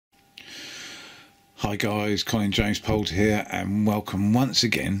Hi guys, Colin James Poulter here and welcome once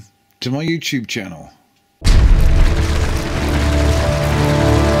again to my YouTube channel.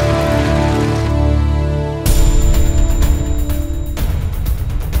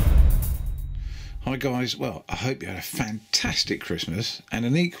 Hi guys, well I hope you had a fantastic Christmas and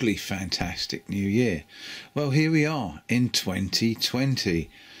an equally fantastic New Year. Well, here we are in 2020.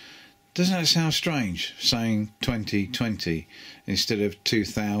 Doesn't that sound strange, saying 2020 instead of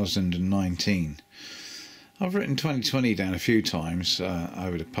 2019? I've written 2020 down a few times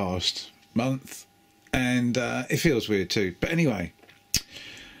over the past month and it feels weird too. But anyway,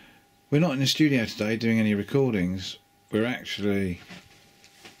 we're not in the studio today doing any recordings. We're actually...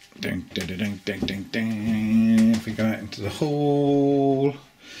 Ding, ding, ding, ding, ding, ding. If we go out into the hall,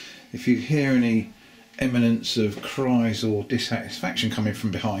 if you hear any eminence of cries or dissatisfaction coming from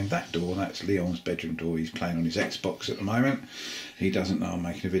behind that door, that's Leon's bedroom door. He's playing on his Xbox at the moment. He doesn't know I'm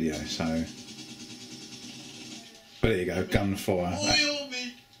making a video, so... But there you go, gunfire.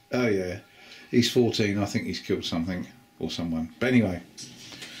 Oh yeah, he's 14, I think he's killed something or someone. But anyway,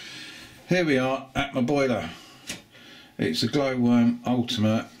 here we are at my boiler. It's a Glowworm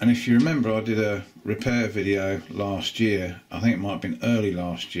Ultimate, and if you remember I did a repair video last year, I think it might have been early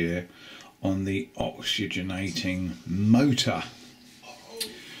last year, on the oxygenating motor.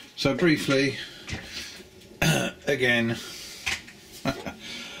 So briefly, again,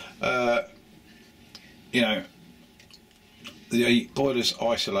 you know, the boiler's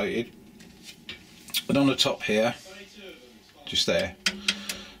isolated, and on the top here, just there,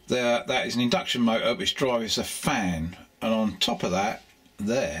 that is an induction motor which drives a fan, and on top of that,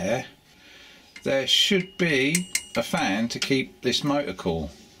 there should be a fan to keep this motor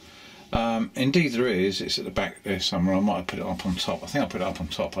cool. Indeed there is. It's at the back there somewhere. I might have put it up on top. I think I put it up on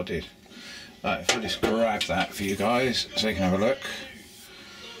top. I did. If I just grab that for you guys so you can have a look.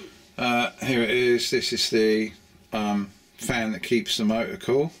 Here it is. This is the fan that keeps the motor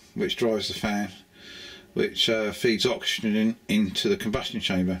cool, which drives the fan, which feeds oxygen into the combustion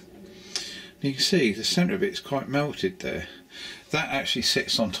chamber. You can see the centre of it is quite melted there. That actually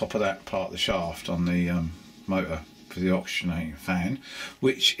sits on top of that part of the shaft on the motor for the oxygenating fan,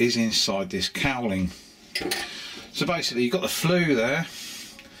 which is inside this cowling. So basically you've got the flue there,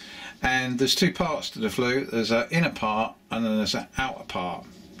 and there's two parts to the flue. There's an inner part and then there's an outer part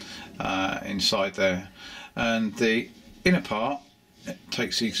inside there, and the inner part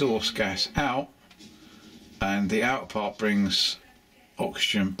takes the exhaust gas out and the outer part brings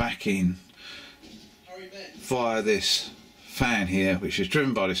oxygen back in via this fan here, which is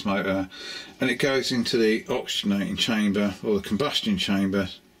driven by this motor, and it goes into the oxygenating chamber or the combustion chamber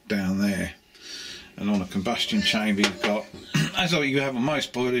down there. And on a combustion chamber you've got, as you have on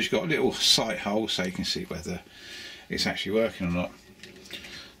most boilers, you've got a little sight hole so you can see whether it's actually working or not.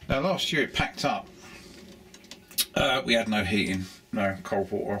 Now last year it packed up. We had no heating, no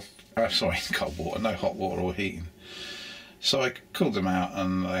cold water, cold water, no hot water or heating. So I called them out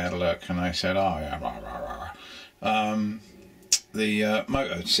and they had a look and they said, oh yeah, rah, rah, rah. The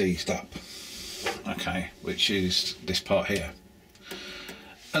motor had seized up, okay, which is this part here.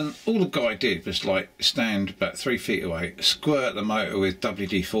 And all the guy did was like stand about 3 feet away, squirt the motor with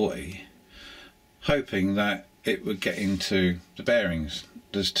WD-40, hoping that it would get into the bearings.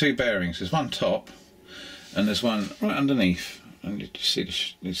 There's two bearings, there's one top and there's one right underneath, and you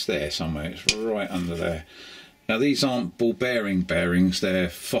see it's there somewhere, it's right under there. Now these aren't ball bearing bearings, they're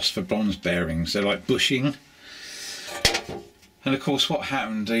phosphor bronze bearings, they're like bushing. And of course what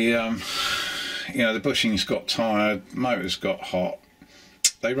happened, the bushings got tired, motors got hot,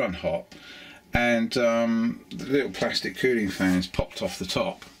 they run hot, and the little plastic cooling fans popped off the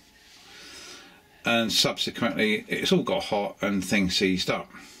top, and subsequently it's all got hot and things seized up.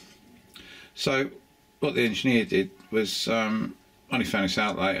 So what the engineer did was, only found this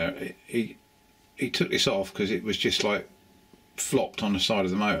out later, he took this off because it was just like flopped on the side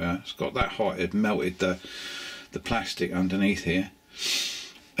of the motor. It's got that hot, it had melted the plastic underneath here,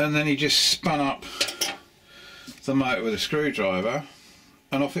 and then he just spun up the motor with a screwdriver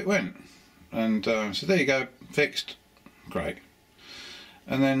and off it went. And so there you go, fixed, great.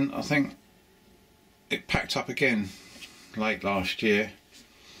 And then I think it packed up again late last year,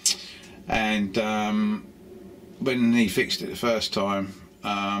 and when he fixed it the first time,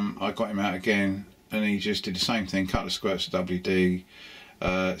 I got him out again and he just did the same thing, cut the squirts of WD,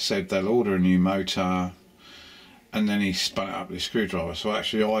 said they'll order a new motor, and then he spun it up with a screwdriver. So I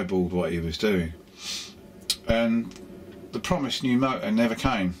actually eyeballed what he was doing, and the promised new motor never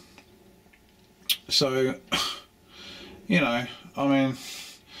came. So, you know, I mean,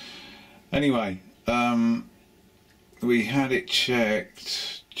 anyway, we had it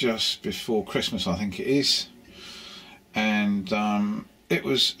checked just before Christmas, I think it is, and it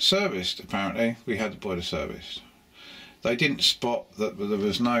was serviced. Apparently we had the boiler serviced. They didn't spot that there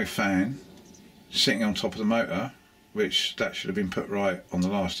was no fan sitting on top of the motor, which that should have been put right on the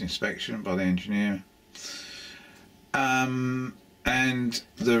last inspection by the engineer. And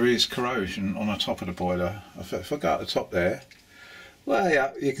there is corrosion on the top of the boiler. If I go at the top there, way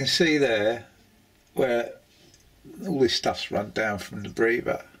up, you can see there where all this stuff's run down from the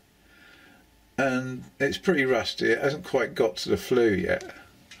breather, and it's pretty rusty. It hasn't quite got to the flue yet,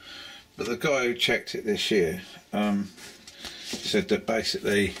 but the guy who checked it this year said that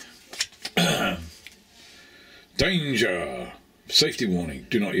basically danger, safety warning,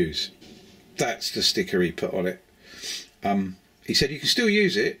 do not use. That's the sticker he put on it. He said you can still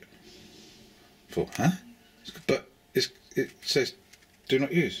use it. I thought, huh? But it says do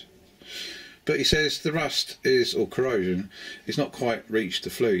not use. But he says the rust is, or corrosion, it's not quite reached the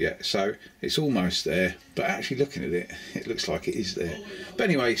flue yet, so it's almost there. But actually looking at it, it looks like it is there. But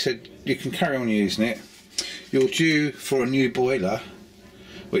anyway, he said you can carry on using it. You're due for a new boiler,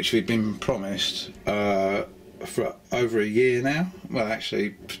 which we've been promised for over a year now. Well,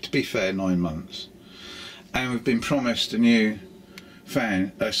 actually, to be fair, 9 months. And we've been promised a new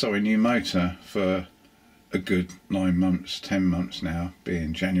new motor for a good 9 months, 10 months now,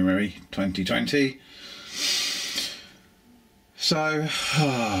 being January 2020. So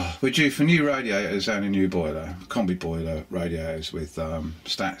we're due for new radiators and a new boiler, combi boiler radiators with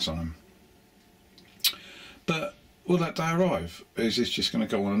stats on them. But will that day arrive? Is this just going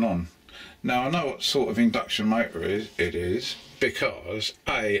to go on and on? Now I know what sort of induction motor it is because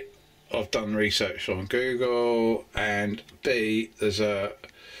A, I've done research on Google, and B, there's a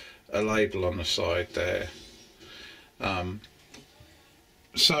label on the side there.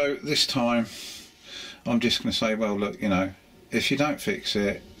 So this time I'm just going to say, well look, you know, if you don't fix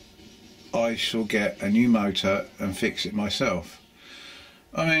it, I shall get a new motor and fix it myself.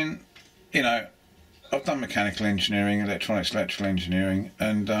 I mean, you know, I've done mechanical engineering, electronics, electrical engineering,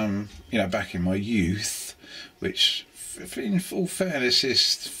 and you know, back in my youth, which in full fairness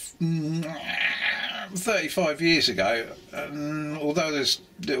is 35 years ago, and although there's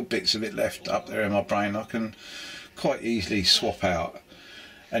little bits of it left up there in my brain, I can quite easily swap out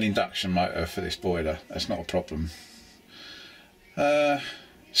an induction motor for this boiler. That's not a problem. So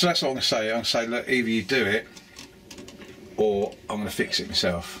that's what I'm going to say. I'm going to say, look, either you do it or I'm going to fix it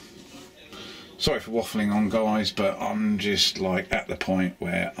myself. Sorry for waffling on, guys, but I'm just like at the point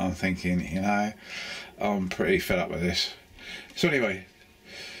where I'm thinking, you know, I'm pretty fed up with this. So anyway,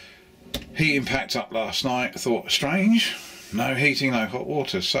 heating packed up last night. I thought, strange, no heating, no hot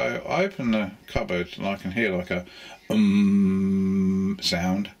water. So I opened the cupboard and I can hear like a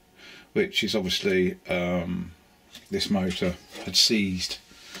sound, which is obviously this motor had seized.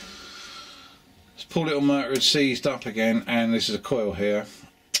 This poor little motor had seized up again, and this is a coil here,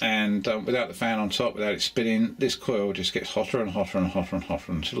 and without the fan on top, without it spinning, this coil just gets hotter and hotter and hotter and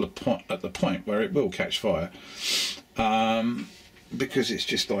hotter until at the point where it will catch fire, because it's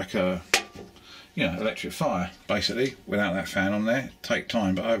just like a, you know, electric fire basically. Without that fan on there, take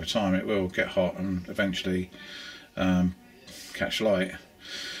time, but over time it will get hot and eventually catch light.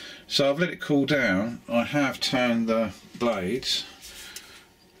 So I've let it cool down. I have turned the blades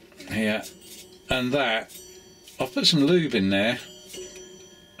here, and that I've put some lube in there,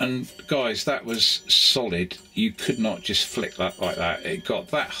 and guys, that was solid. You could not just flick that like that. It got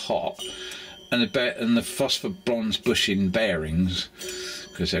that hot, and the phosphor bronze bushing bearings,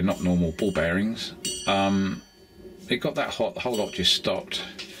 because they're not normal ball bearings, it got that hot, the whole lot just stopped.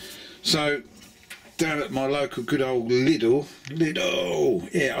 So down at my local good old Lidl,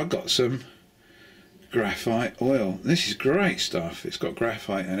 yeah, I got some graphite oil. This is great stuff. It's got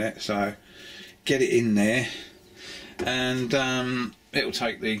graphite in it, so get it in there, and it'll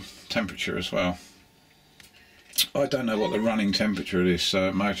take the temperature as well. I don't know what the running temperature of this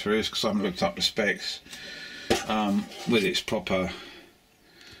motor is, because I haven't looked up the specs with its proper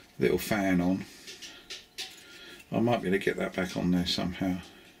little fan on. I might be able to get that back on there somehow.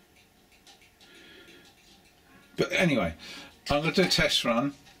 But anyway, I'm going to do a test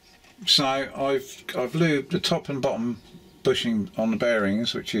run. So I've lubed the top and bottom bushing on the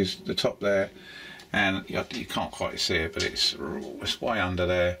bearings, which is the top there, and you can't quite see it, but it's way under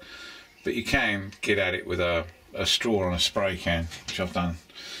there. But you can get at it with a straw on a spray can, which I've done.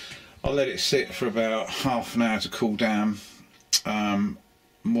 I'll let it sit for about half an hour to cool down.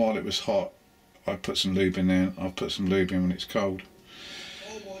 While it was hot, I put some lube in there. I'll put some lube in when it's cold.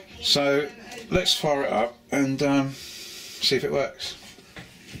 So let's fire it up and see if it works.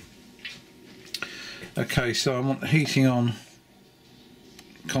 Okay, so I want the heating on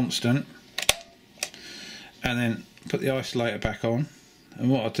constant, and then put the isolator back on. And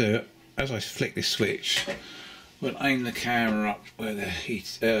what I'll do, as I flick this switch, we'll aim the camera up where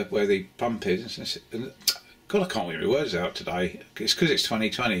the pump is. God, I can't get my words out today. It's because it's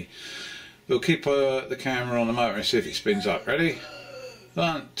 2020. We'll keep the camera on the motor and see if it spins up. Ready?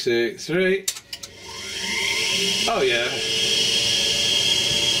 1, 2, 3. Oh yeah.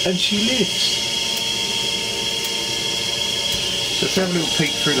 And she lives. So if we have a little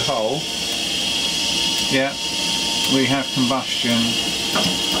peek through the hole, yeah, we have combustion.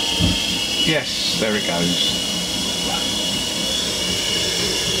 Yes, there it goes.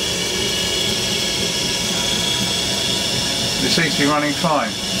 It seems to be running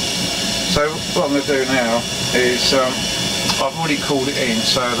fine. So what I'm going to do now is I've already called it in,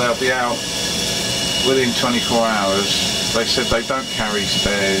 so they'll be out within 24 hours. They said they don't carry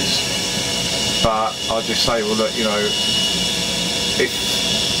spares, but I'll just say, well look, you know,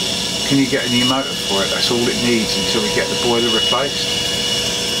 can you get a new motor for it? That's all it needs until we get the boiler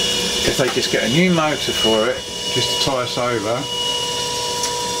replaced. If they just get a new motor for it, just to tie us over,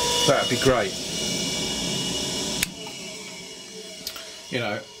 that'd be great. You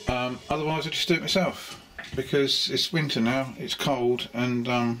know, otherwise I'll just do it myself, because it's winter now, it's cold, and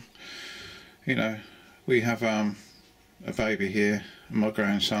you know, we have a baby here, my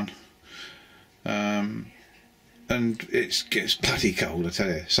grandson, and it gets bloody cold, I tell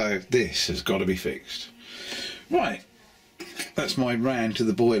you. So this has got to be fixed. Right, that's my rant to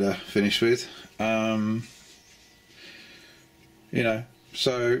the boiler finished with. You know,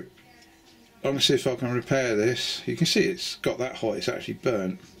 so I'm going to see if I can repair this. You can see it's got that hot, it's actually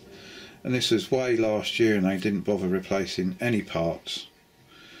burnt. And this was way last year and they didn't bother replacing any parts.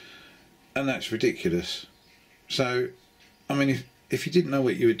 And that's ridiculous. So, I mean, if you didn't know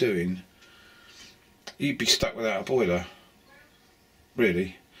what you were doing, you'd be stuck without a boiler,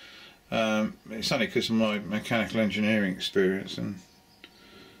 really. It's only because of my mechanical engineering experience and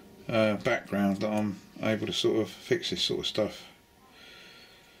background that I'm able to sort of fix this sort of stuff.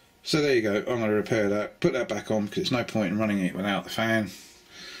 So there you go, I'm going to repair that, put that back on, because there's no point in running it without the fan.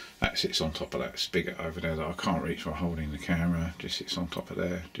 That sits on top of that spigot over there that I can't reach while holding the camera. Just sits on top of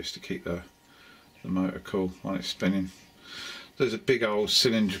there, just to keep the motor cool while it's spinning. There's a big old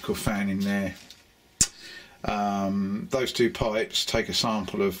cylindrical fan in there. Those two pipes take a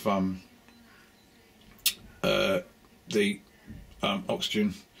sample of the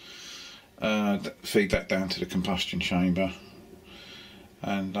oxygen, feed that down to the combustion chamber,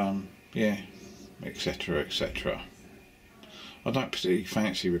 and yeah, etc, etc. I don't particularly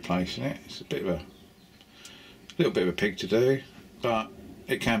fancy replacing it. It's a little bit of a pig to do, but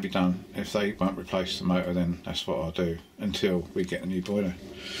it can be done. If they won't replace the motor, then that's what I'll do until we get a new boiler.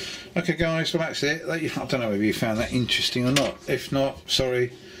 Okay guys, well that's it. I don't know whether you found that interesting or not. If not,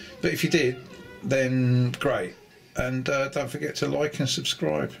 sorry, but if you did, then great. And don't forget to like and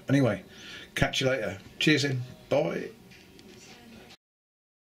subscribe. Anyway, catch you later. Cheers in. Bye.